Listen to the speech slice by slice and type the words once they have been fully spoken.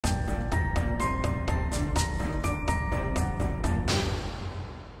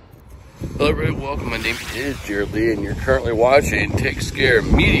Hello everybody, welcome. My name is Jared Lee and you're currently watching Take Scare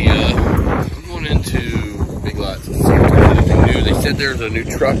Media. I'm going into Big Lots to see if there's anything new. They said there's a new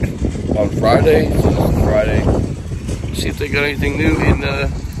truck on Friday, so this is Friday. See if they got anything new in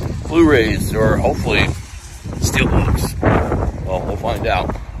the Blu-Rays or hopefully Steelbooks. Well, we'll find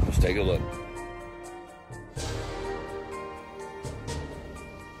out. Let's take a look.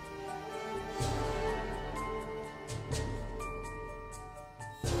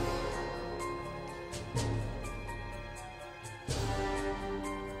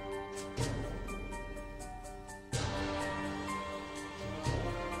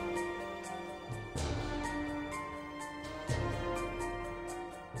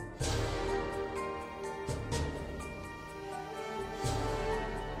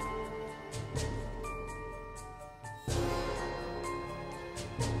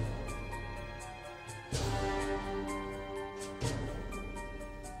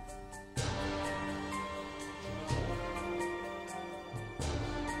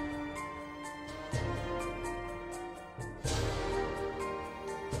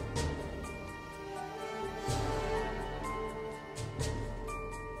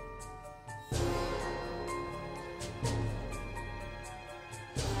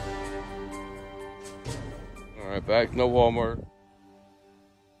 All right, back no Walmart.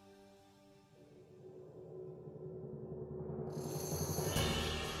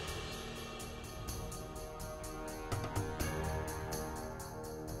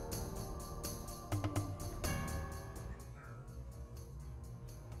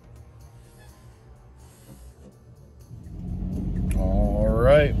 All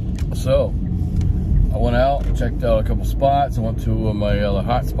right, so I went out, checked out a couple spots. I went to my other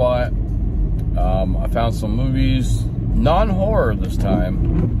hot spot. I found some movies, non-horror this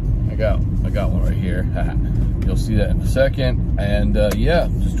time. I got one right here. You'll see that in a second. And yeah,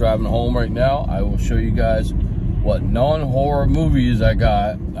 just driving home right now. I will show you guys what non-horror movies I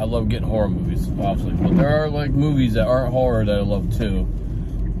got. I love getting horror movies, obviously, but there are like movies that aren't horror that I love too.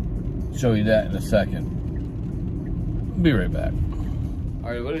 Show you that in a second. Be right back. All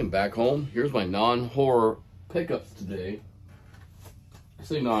right, everybody, I'm back home. Here's my non-horror pickups today. I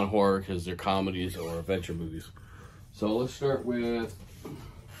say non-horror because they're comedies or adventure movies. So let's start with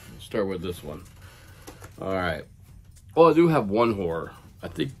this one. All right. Well, I do have one horror. I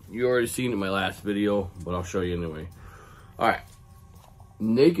think you already seen it in my last video, but I'll show you anyway. All right.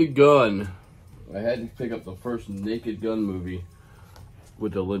 Naked Gun. I had to pick up the first Naked Gun movie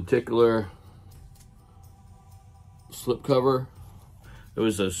with the lenticular slipcover. It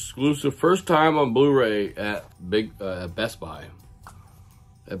was exclusive, first time on Blu-ray at Best Buy.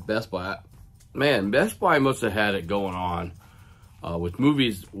 At Best Buy, man, Best Buy must have had it going on with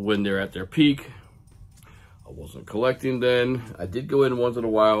movies when they're at their peak. I wasn't collecting then. I did go in once in a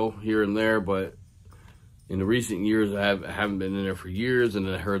while here and there, but in the recent years, I haven't been in there for years, and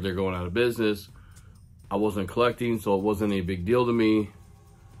then I heard they're going out of business. I wasn't collecting, so it wasn't a big deal to me.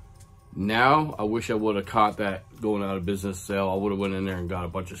 Now, I wish I would have caught that going out of business sale. I would have went in there and got a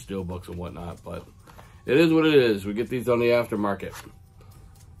bunch of steelbooks and whatnot, but it is what it is. We get these on the aftermarket.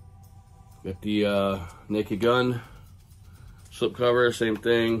 Got the Naked Gun slipcover, same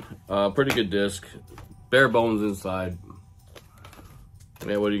thing. Pretty good disc. Bare bones inside.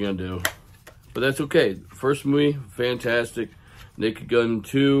 Man, what are you gonna do? But that's okay. First movie, fantastic. Naked Gun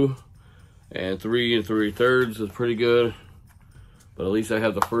 2 and 3 3/3 is pretty good. But at least I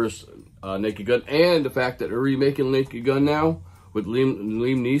have the first Naked Gun, and the fact that they're remaking Naked Gun now with Liam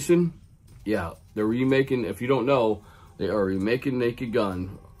Neeson. Yeah, they're remaking. If you don't know, they are remaking Naked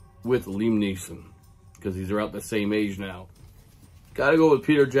Gun with Liam Neeson, because these are about the same age now. Gotta go with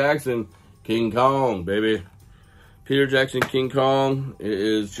Peter Jackson, King Kong, baby. Peter Jackson, King Kong. It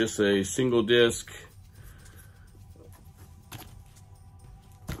is just a single disc.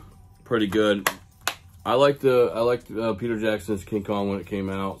 Pretty good. I liked Peter Jackson's King Kong when it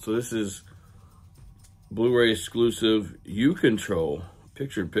came out. So this is Blu-ray exclusive. You control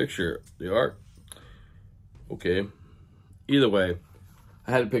picture-in-picture the art. Okay. Either way,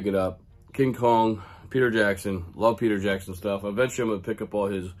 I had to pick it up. King Kong, Peter Jackson. Love Peter Jackson stuff. Eventually, I'm going to pick up all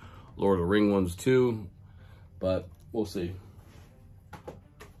his Lord of the Rings ones too. But we'll see.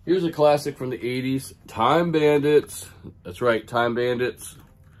 Here's a classic from the 80s. Time Bandits. That's right, Time Bandits.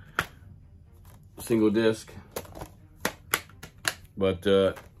 Single disc.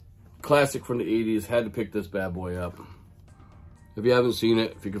 But classic from the 80s. Had to pick this bad boy up. If you haven't seen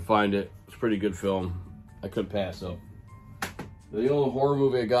it, if you can find it, it's a pretty good film. I couldn't pass up. The only horror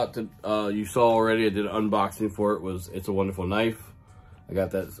movie I got to, you saw already, I did an unboxing for it, was It's a Wonderful Knife. I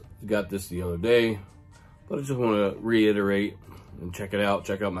got this the other day. But I just want to reiterate and check it out.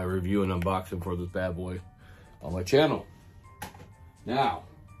 Check out my review and unboxing for this bad boy on my channel. Now,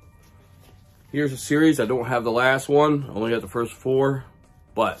 here's a series. I don't have the last one. I only got the first 4.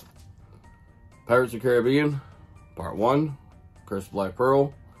 But Pirates of the Caribbean, Part 1, Curse of Black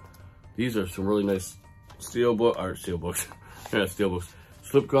Pearl. These are some really nice steelbooks. Yeah, steelbooks.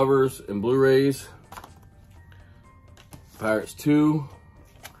 Slipcovers and Blu-rays. Pirates 2.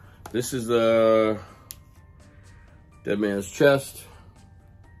 This is the Dead Man's Chest.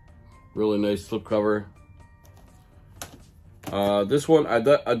 Really nice slipcover. This one, I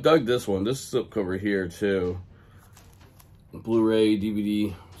dug this one. This slipcover here too. Blu-ray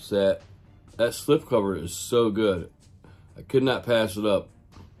DVD set. That slipcover is so good. I could not pass it up.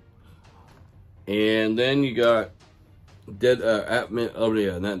 And then you got not Dead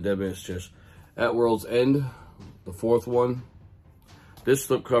Man's Chest. At World's End, the 4th one. This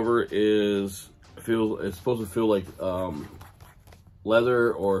slipcover it's supposed to feel like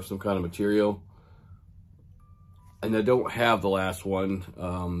leather or some kind of material. And I don't have the last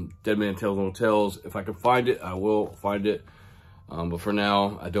one, Dead Man Tales No Tales. If I can find it, I will find it. But for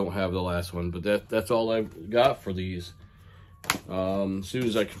now, I don't have the last one. But that's all I've got for these. As soon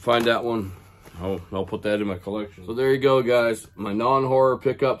as I can find that one, I'll put that in my collection. So there you go, guys. My non-horror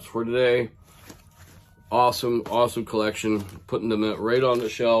pickups for today. Awesome, awesome collection. Putting them right on the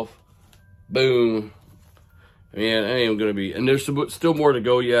shelf. Boom. Man, I am going to be... And there's still more to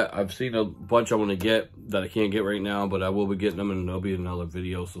go yet. I've seen a bunch I want to get that I can't get right now. But I will be getting them, and there'll be another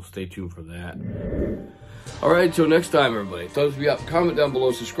video. So stay tuned for that. Alright, until next time, everybody. Thumbs me up, comment down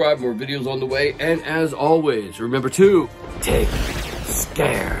below, subscribe. More videos on the way. And as always, remember to take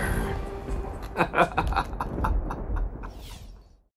scare.